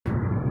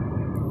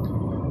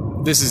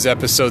This is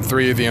episode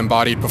 3 of the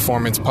Embodied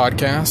Performance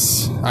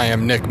Podcast. I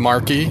am Nick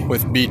Markey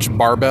with Beach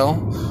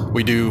Barbell.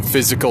 We do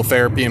physical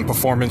therapy and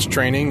performance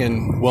training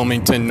in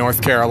Wilmington,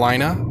 North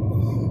Carolina.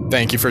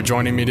 Thank you for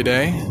joining me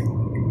today.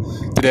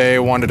 Today I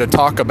wanted to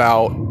talk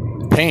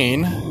about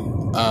pain.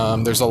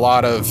 There's a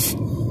lot of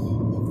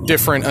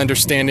different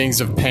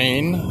understandings of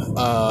pain.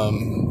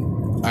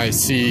 I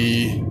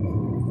see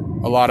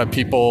a lot of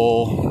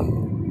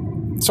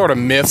people, sort of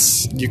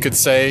myths, you could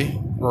say,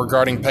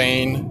 regarding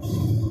pain.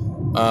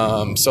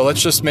 So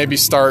let's just maybe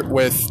start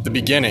with the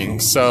beginning.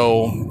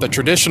 So the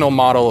traditional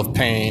model of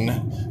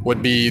pain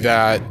would be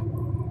that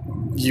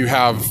you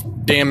have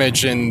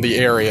damage in the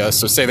area.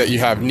 So say that you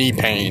have knee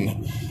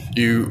pain.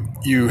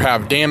 You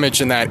have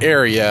damage in that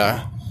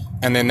area,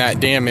 and then that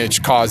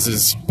damage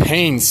causes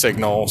pain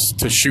signals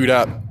to shoot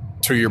up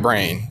to your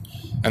brain.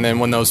 And then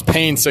when those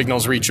pain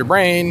signals reach your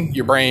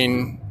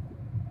brain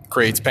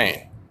creates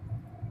pain.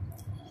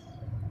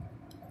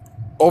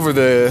 Over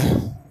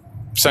the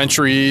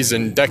centuries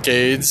and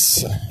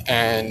decades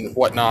and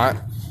whatnot,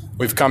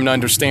 we've come to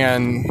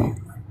understand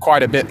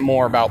quite a bit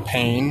more about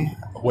pain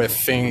with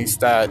things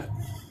that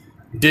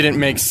didn't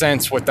make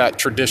sense with that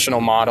traditional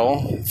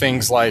model.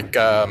 Things like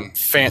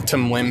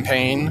phantom limb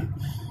pain.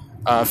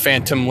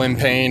 Phantom limb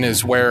pain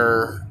is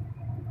where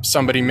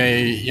somebody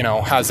may,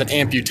 has an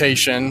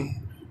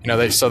amputation,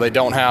 so they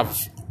don't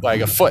have like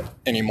a foot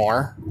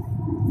anymore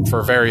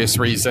for various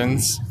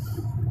reasons.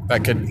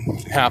 That could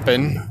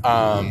happen.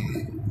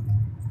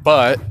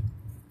 But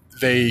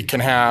they can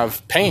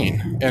have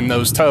pain in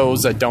those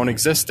toes that don't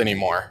exist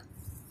anymore.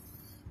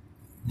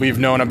 We've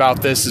known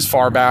about this as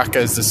far back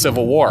as the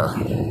Civil War,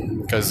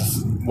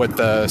 because with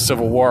the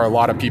Civil War, a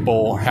lot of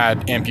people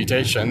had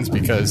amputations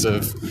because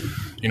of,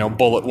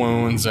 bullet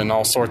wounds and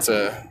all sorts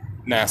of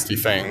nasty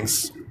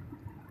things.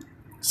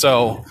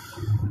 So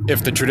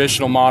if the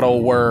traditional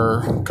model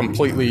were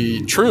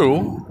completely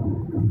true,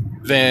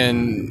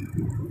 then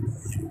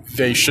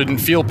they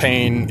shouldn't feel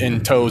pain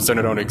in toes that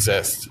don't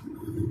exist.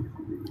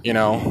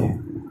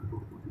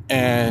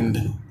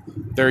 And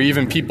there are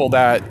even people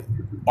that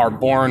are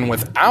born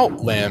without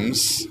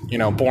limbs,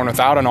 born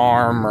without an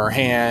arm or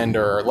hand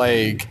or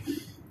leg,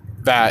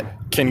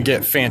 that can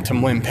get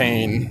phantom limb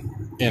pain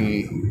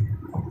in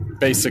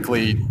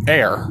basically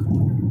air.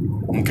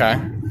 Okay.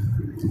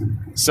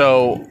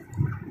 So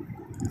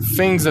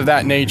things of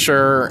that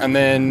nature, and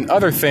then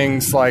other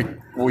things like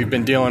we've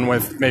been dealing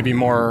with maybe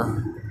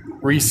more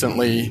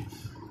recently,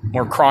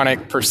 more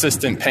chronic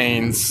persistent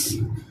pains,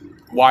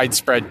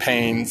 widespread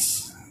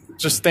pains,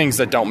 just things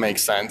that don't make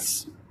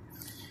sense.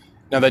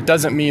 Now, that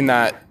doesn't mean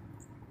that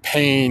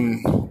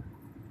pain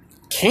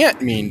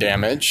can't mean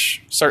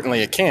damage.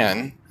 Certainly it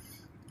can.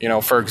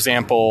 For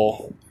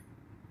example,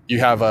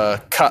 you have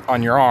a cut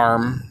on your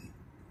arm,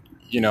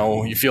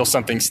 you feel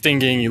something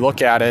stinging, you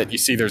look at it, you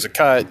see there's a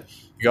cut,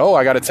 you go,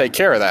 I got to take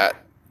care of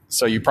that.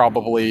 So you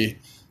probably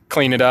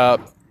clean it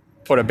up,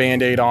 put a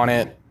Band-Aid on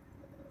it,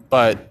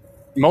 but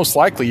most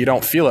likely you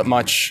don't feel it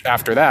much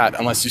after that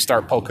unless you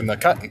start poking the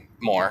cut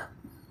more.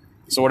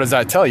 So what does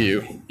that tell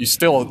you? You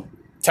still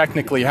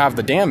technically have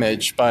the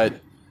damage, but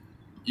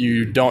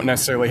you don't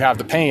necessarily have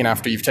the pain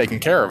after you've taken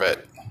care of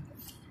it.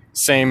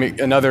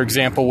 Another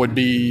example would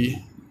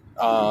be,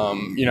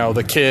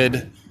 the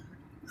kid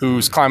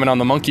who's climbing on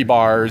the monkey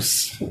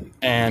bars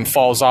and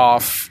falls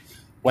off,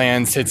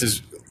 lands, hits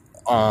his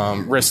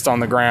wrist on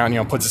the ground,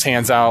 puts his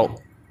hands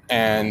out,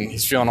 and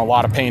he's feeling a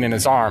lot of pain in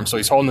his arm. So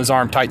he's holding his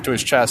arm tight to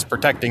his chest,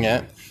 protecting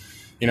it.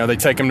 They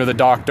take him to the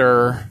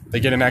doctor. They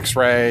get an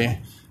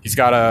x-ray. He's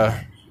got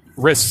a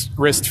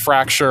wrist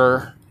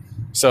fracture.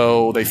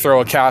 So they throw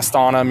a cast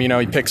on him.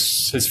 He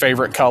picks his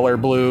favorite color,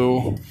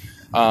 blue.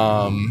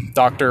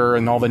 Doctor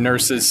and all the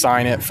nurses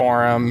sign it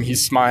for him.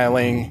 He's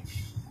smiling.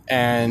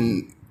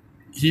 And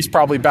he's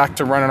probably back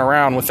to running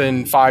around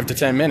within 5 to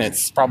 10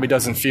 minutes. Probably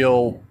doesn't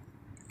feel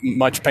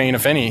much pain,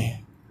 if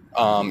any,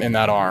 in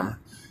that arm.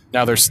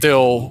 Now, there's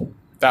still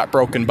that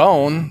broken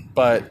bone,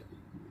 but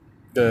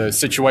the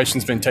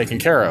situation's been taken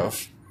care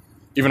of.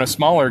 Even a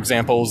smaller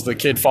example is the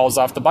kid falls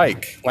off the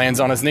bike,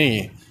 lands on his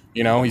knee.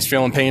 He's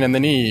feeling pain in the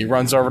knee,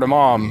 runs over to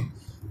mom.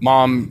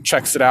 Mom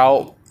checks it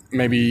out,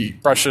 maybe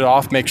brush it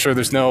off, make sure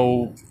there's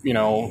no,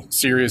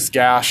 serious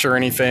gash or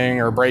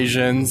anything or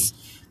abrasions,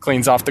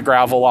 cleans off the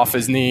gravel off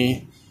his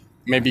knee,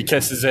 maybe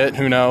kisses it,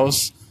 who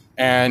knows,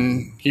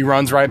 and he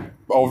runs right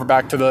over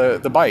back to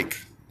the bike.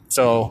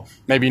 So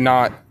maybe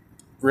not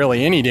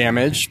really any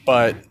damage,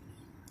 but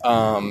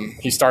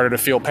he started to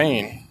feel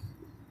pain.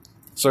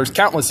 So there's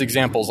countless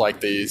examples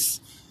like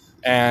these,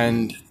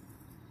 and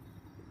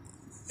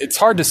it's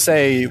hard to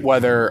say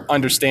whether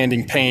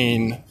understanding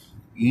pain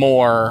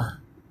more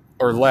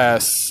or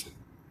less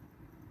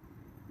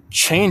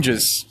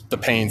changes the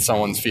pain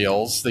someone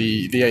feels.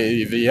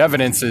 The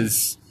evidence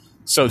is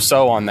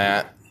so on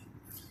that,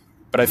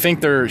 but I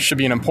think there should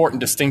be an important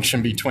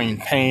distinction between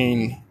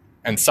pain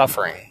and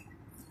suffering.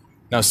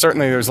 Now,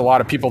 certainly there's a lot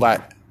of people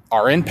that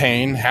are in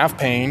pain, have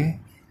pain,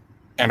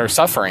 and are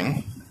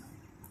suffering.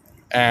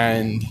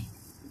 And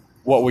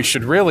what we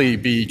should really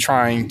be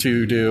trying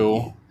to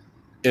do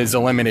is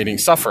eliminating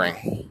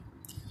suffering.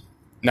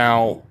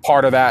 Now,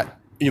 part of that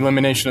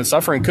elimination of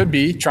suffering could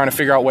be trying to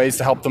figure out ways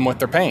to help them with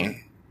their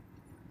pain.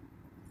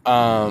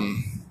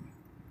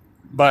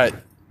 But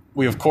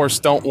we, of course,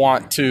 don't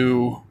want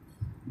to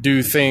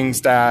do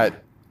things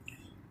that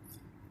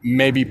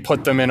maybe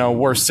put them in a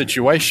worse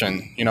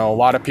situation. You know, a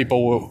lot of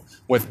people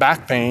with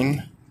back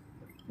pain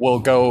will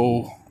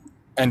go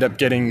end up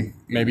getting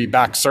maybe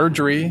back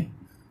surgery,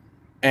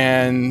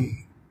 and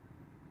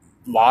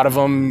a lot of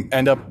them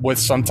end up with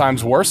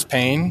sometimes worse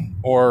pain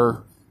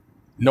or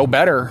no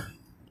better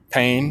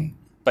pain,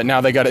 but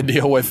now they got to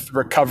deal with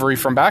recovery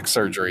from back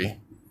surgery.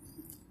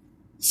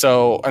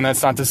 So, and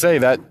that's not to say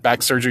that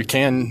back surgery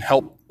can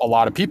help a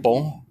lot of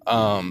people.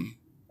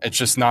 It's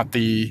just not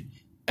the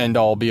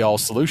end-all be-all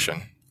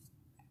solution.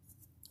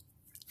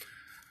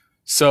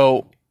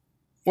 So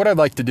what I'd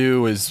like to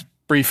do is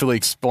briefly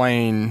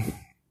explain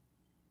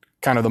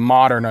kind of the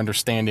modern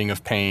understanding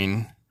of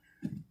pain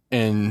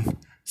in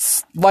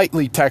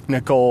slightly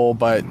technical,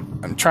 but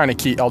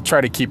I'll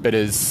try to keep it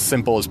as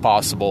simple as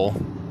possible.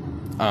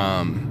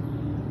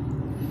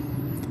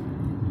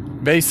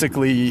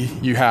 Basically,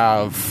 you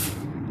have,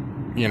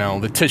 you know,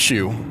 the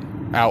tissue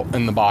out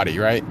in the body,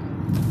 right?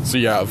 So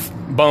you have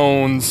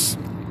bones,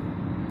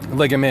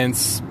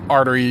 ligaments,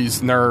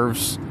 arteries,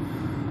 nerves,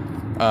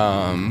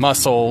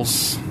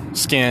 muscles,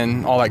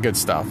 skin, all that good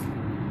stuff.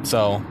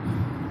 So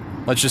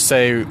let's just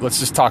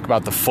talk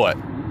about the foot,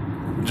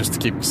 just to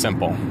keep it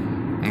simple.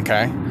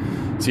 Okay?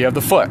 So you have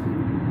the foot.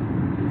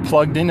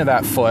 Plugged into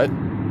that foot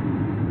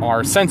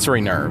are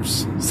sensory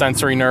nerves.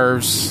 Sensory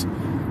nerves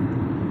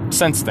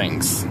sense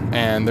things,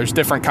 and there's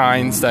different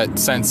kinds that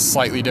sense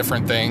slightly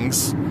different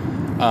things.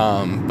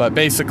 But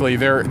basically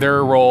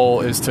their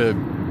role is to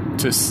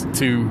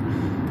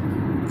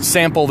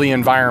sample the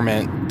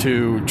environment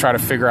to try to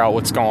figure out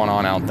what's going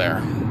on out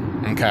there.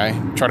 Okay?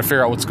 Try to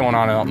figure out what's going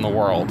on out in the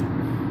world.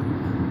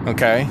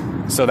 Okay?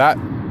 So that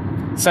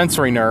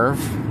sensory nerve,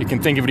 you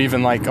can think of it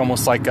even like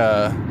almost like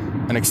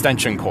an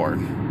extension cord.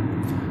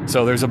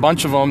 So there's a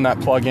bunch of them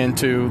that plug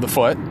into the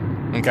foot.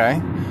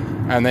 Okay?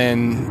 And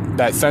then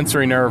that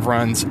sensory nerve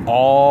runs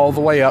all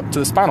the way up to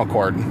the spinal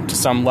cord, to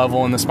some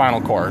level in the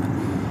spinal cord.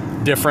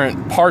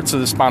 Different parts of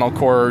the spinal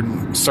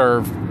cord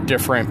serve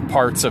different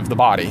parts of the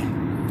body.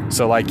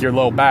 So like your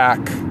low back,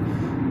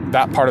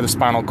 that part of the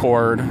spinal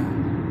cord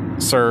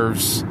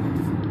serves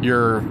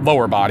your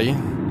lower body,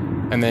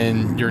 and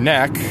then your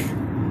neck,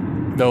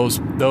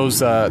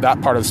 that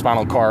part of the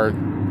spinal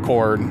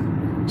cord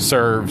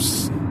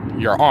serves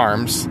your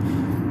arms.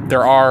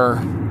 There are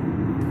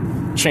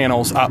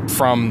channels up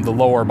from the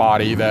lower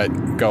body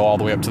that go all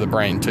the way up to the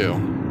brain too.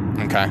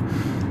 Okay,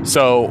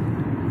 so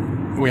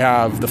we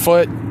have the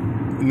foot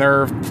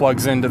nerve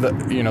plugs into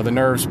the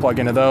nerves plug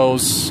into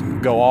those,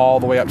 go all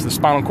the way up to the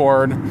spinal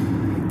cord.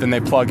 Then they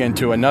plug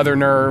into another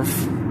nerve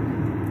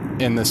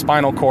in the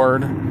spinal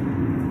cord,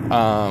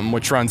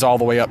 which runs all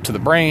the way up to the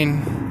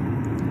brain.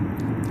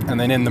 And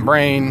then in the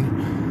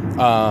brain,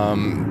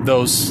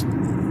 there's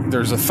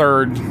a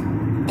third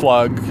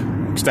plug,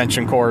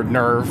 extension cord,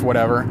 nerve,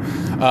 whatever,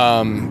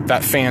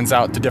 that fans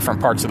out to different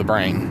parts of the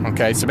brain.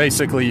 Okay, so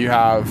basically you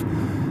have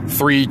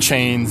 3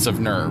 chains of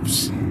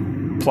nerves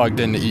plugged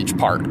into each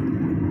part.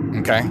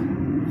 Okay?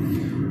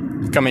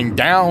 Coming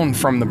down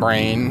from the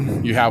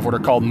brain, you have what are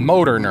called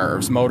motor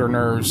nerves. Motor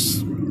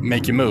nerves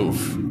make you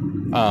move.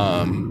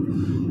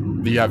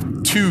 You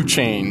have 2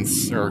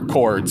 chains or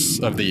cords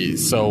of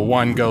these. So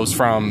one goes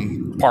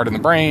from part in the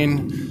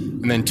brain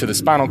and then to the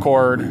spinal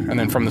cord, and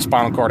then from the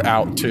spinal cord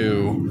out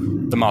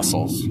to the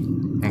muscles.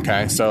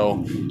 Okay?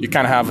 So you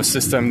kind of have a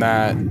system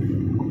that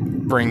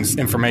brings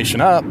information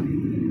up,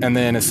 and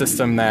then a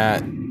system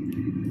that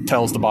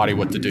tells the body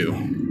what to do.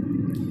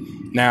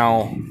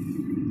 Now,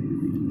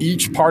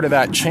 each part of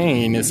that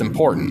chain is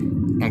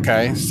important,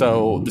 okay?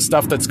 So the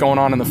stuff that's going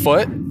on in the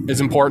foot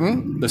is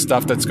important. The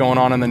stuff that's going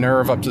on in the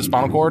nerve up to the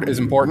spinal cord is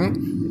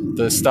important.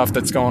 The stuff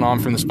that's going on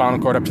from the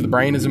spinal cord up to the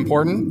brain is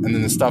important. And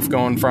then the stuff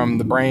going from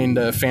the brain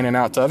to fanning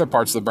out to other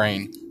parts of the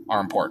brain are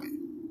important,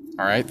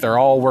 all right? They're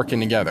all working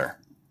together.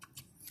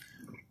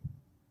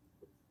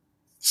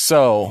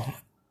 So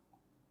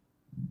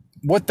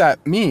what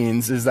that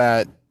means is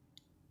that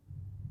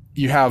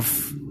you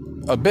have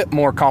a bit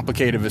more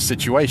complicated of a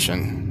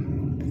situation.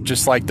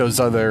 Just like those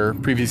other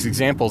previous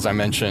examples I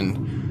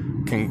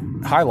mentioned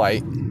can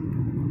highlight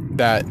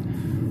that,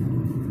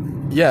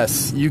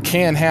 yes, you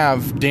can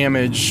have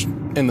damage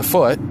in the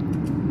foot,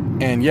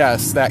 and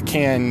yes, that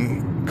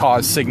can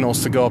cause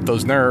signals to go up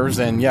those nerves,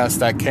 and yes,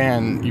 that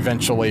can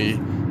eventually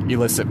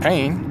elicit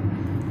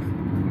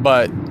pain,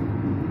 but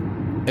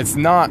it's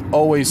not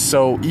always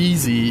so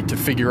easy to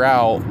figure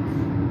out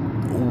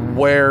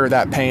where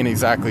that pain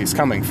exactly is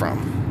coming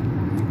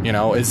from. You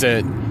know, is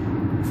it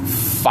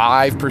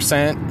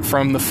 5%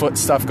 from the foot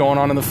stuff going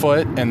on in the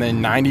foot, and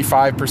then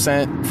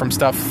 95% from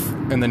stuff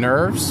in the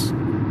nerves?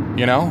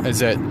 You know,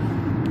 is it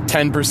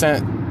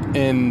 10%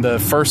 in the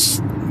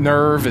first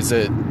nerve? Is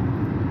it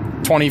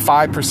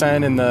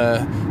 25% in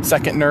the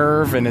second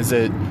nerve? And is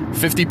it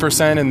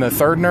 50% in the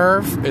third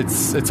nerve?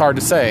 It's hard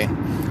to say.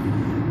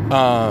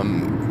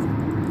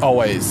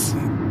 always.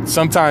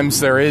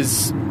 Sometimes there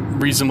is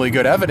reasonably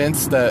good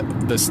evidence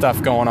that the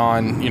stuff going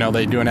on,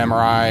 they do an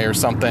MRI or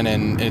something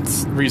and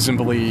it's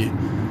reasonably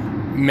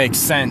makes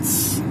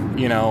sense,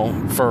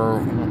 for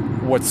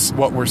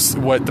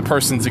what the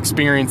person's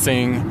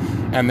experiencing,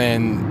 and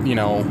then,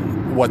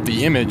 what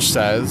the image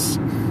says,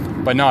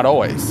 but not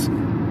always.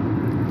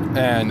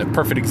 And a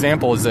perfect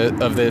example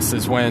of this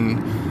is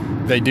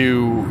when they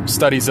do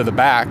studies of the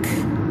back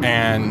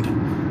and,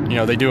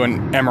 they do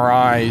an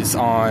MRIs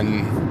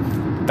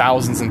on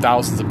thousands and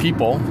thousands of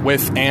people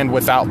with and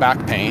without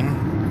back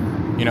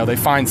pain. They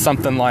find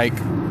something like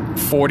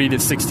 40 to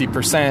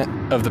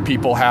 60% of the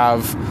people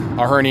have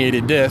a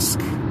herniated disc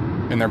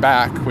in their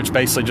back, which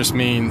basically just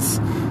means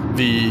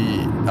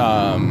the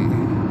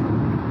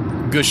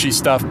gushy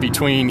stuff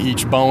between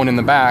each bone in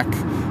the back.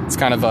 It's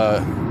kind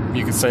of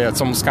you could say it's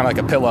almost kind of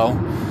like a pillow.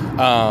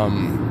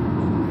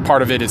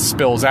 Part of it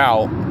spills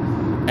out,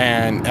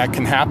 and that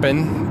can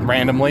happen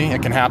randomly.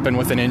 It can happen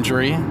with an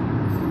injury.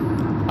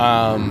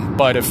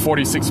 But if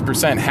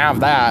 46%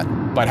 have that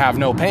but have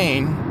no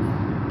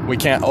pain, we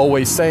can't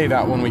always say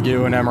that when we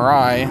do an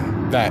MRI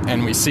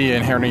and we see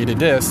an herniated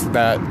disc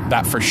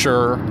that for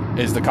sure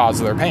is the cause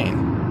of their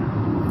pain.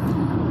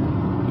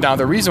 Now,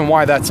 the reason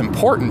why that's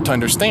important to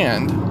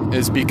understand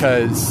is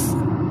because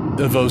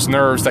of those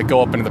nerves that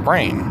go up into the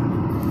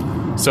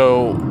brain.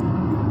 So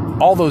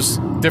all those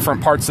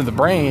different parts of the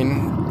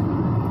brain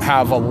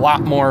have a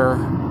lot more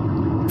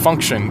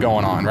function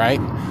going on,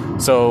 right?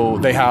 So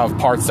they have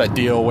parts that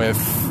deal with,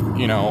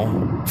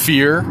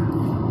 fear,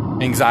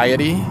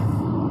 anxiety,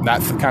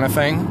 that kind of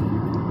thing.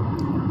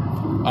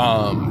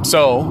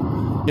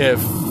 So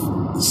if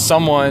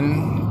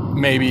someone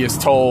maybe is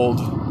told,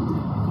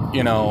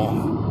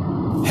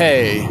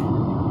 hey,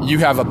 you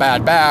have a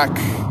bad back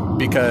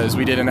because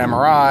we did an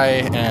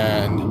MRI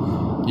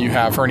and you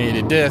have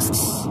herniated discs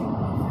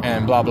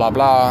and blah, blah,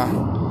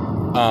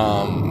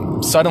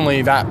 blah.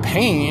 Suddenly that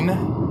pain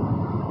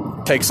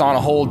takes on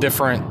a whole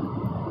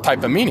different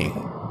type of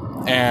meaning.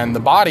 And the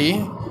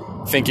body,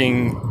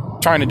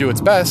 trying to do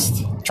its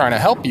best, trying to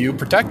help you,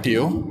 protect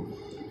you,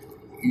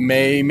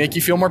 may make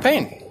you feel more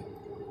pain.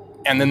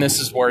 And then this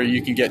is where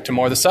you can get to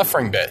more of the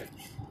suffering bit.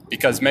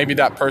 Because maybe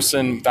that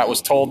person that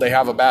was told they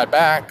have a bad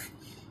back,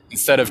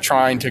 instead of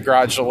trying to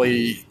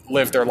gradually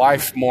live their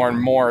life more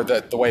and more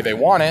the way they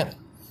want it,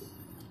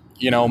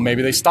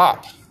 maybe they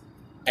stop.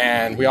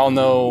 And we all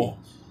know,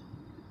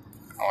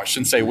 I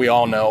shouldn't say we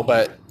all know,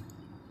 but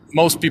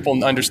most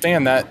people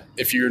understand that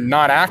if you're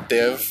not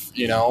active,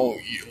 you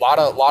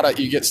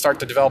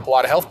start to develop a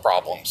lot of health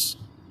problems,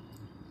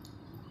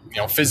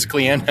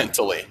 physically and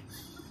mentally.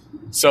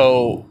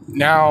 So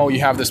now you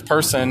have this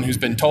person who's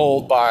been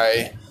told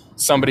by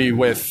somebody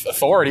with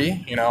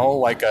authority,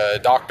 like a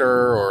doctor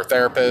or a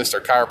therapist or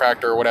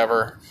chiropractor or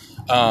whatever,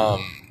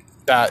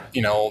 that,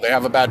 they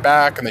have a bad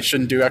back and they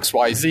shouldn't do X,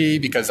 Y, Z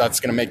because that's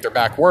going to make their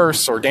back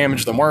worse or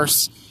damage them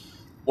worse.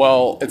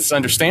 Well, it's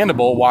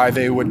understandable why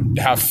they would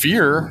have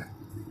fear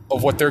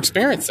of what they're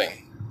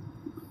experiencing.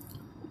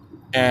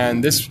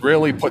 And this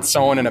really puts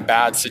someone in a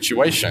bad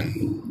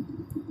situation.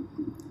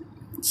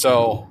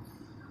 So,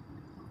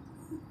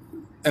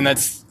 and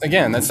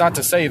that's not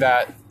to say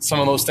that some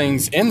of those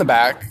things in the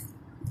back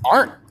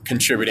aren't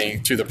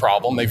contributing to the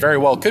problem. They very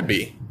well could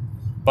be.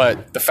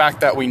 But the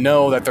fact that we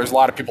know that there's a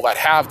lot of people that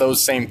have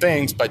those same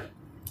things but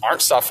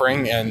aren't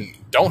suffering and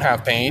don't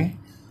have pain,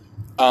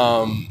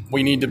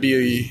 we need to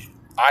be,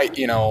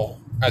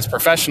 as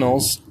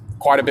professionals,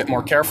 quite a bit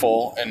more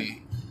careful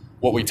in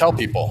what we tell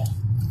people.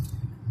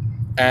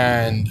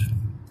 And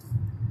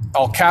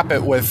I'll cap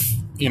it with,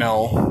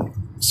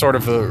 sort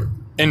of the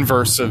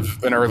inverse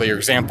of an earlier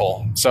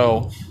example.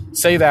 So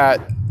say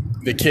that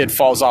the kid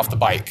falls off the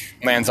bike,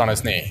 lands on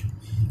his knee.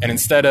 And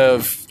instead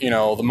of,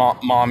 the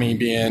mommy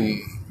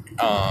being,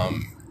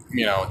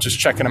 just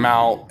checking him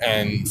out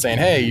and saying,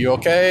 hey, you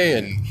okay?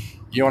 And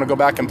you want to go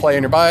back and play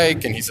on your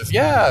bike? And he says,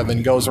 yeah. And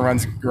then goes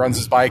and runs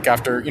his bike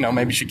after,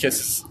 maybe she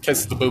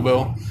kisses the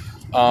boo-boo.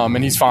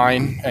 And he's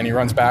fine. And he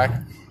runs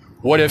back.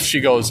 What if she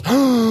goes,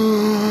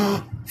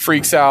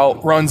 freaks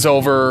out, runs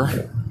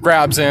over,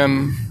 grabs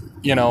him,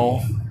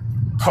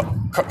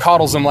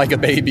 coddles him like a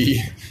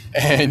baby,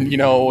 and,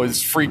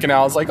 is freaking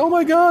out. It's like, oh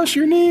my gosh,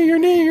 your knee,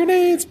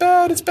 it's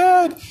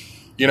bad.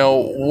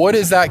 What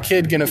is that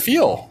kid going to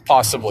feel,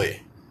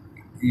 possibly?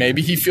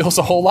 Maybe he feels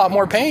a whole lot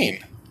more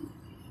pain.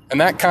 And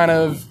that kind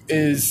of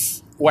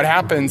is what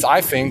happens,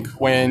 I think,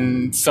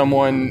 when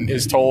someone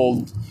is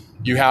told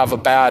you have a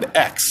bad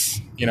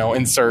X,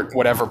 insert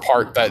whatever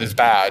part that is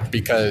bad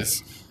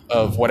because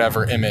of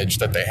whatever image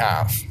that they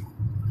have.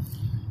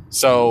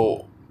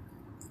 So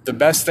the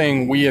best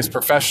thing we as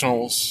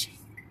professionals,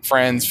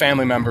 friends,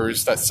 family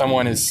members, that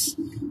someone is,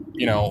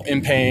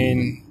 in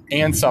pain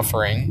and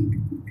suffering,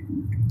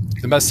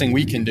 the best thing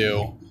we can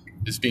do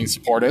is being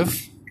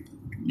supportive,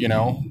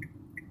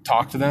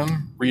 talk to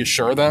them,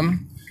 reassure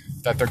them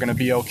that they're going to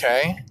be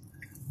okay,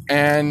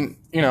 and,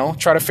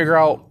 try to figure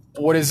out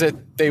what is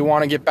it they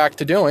want to get back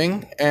to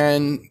doing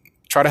and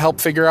try to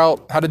help figure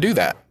out how to do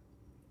that.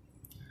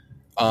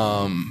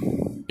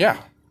 yeah.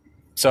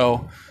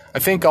 So I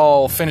think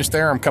I'll finish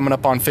there. I'm coming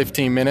up on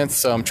 15 minutes,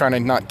 so I'm trying to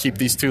not keep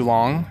these too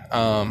long.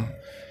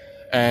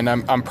 And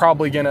I'm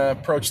probably going to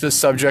approach this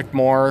subject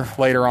more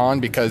later on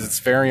because it's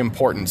a very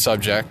important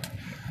subject.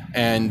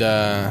 And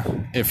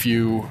if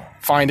you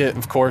find it,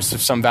 of course,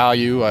 of some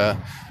value,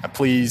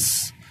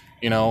 please,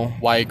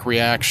 like,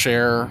 react,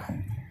 share,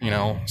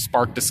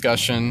 spark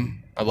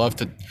discussion.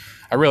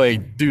 I really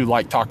do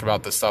like talking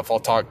about this stuff. I'll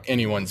talk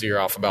anyone's ear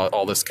off about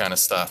all this kind of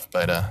stuff.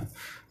 But,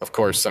 of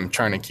course, I'm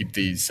trying to keep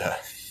these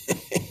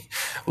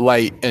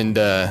light and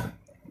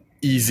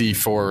easy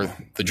for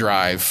the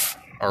drive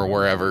or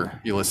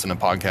wherever you listen to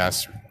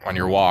podcasts, on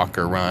your walk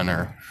or run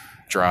or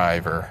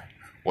drive or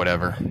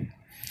whatever.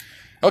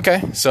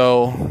 Okay,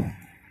 so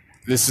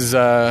this is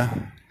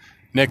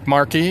Nick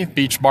Markey,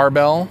 Beach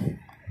Barbell,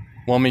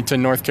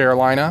 Wilmington, North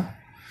Carolina.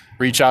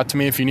 Reach out to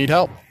me if you need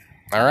help.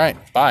 All right,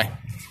 bye.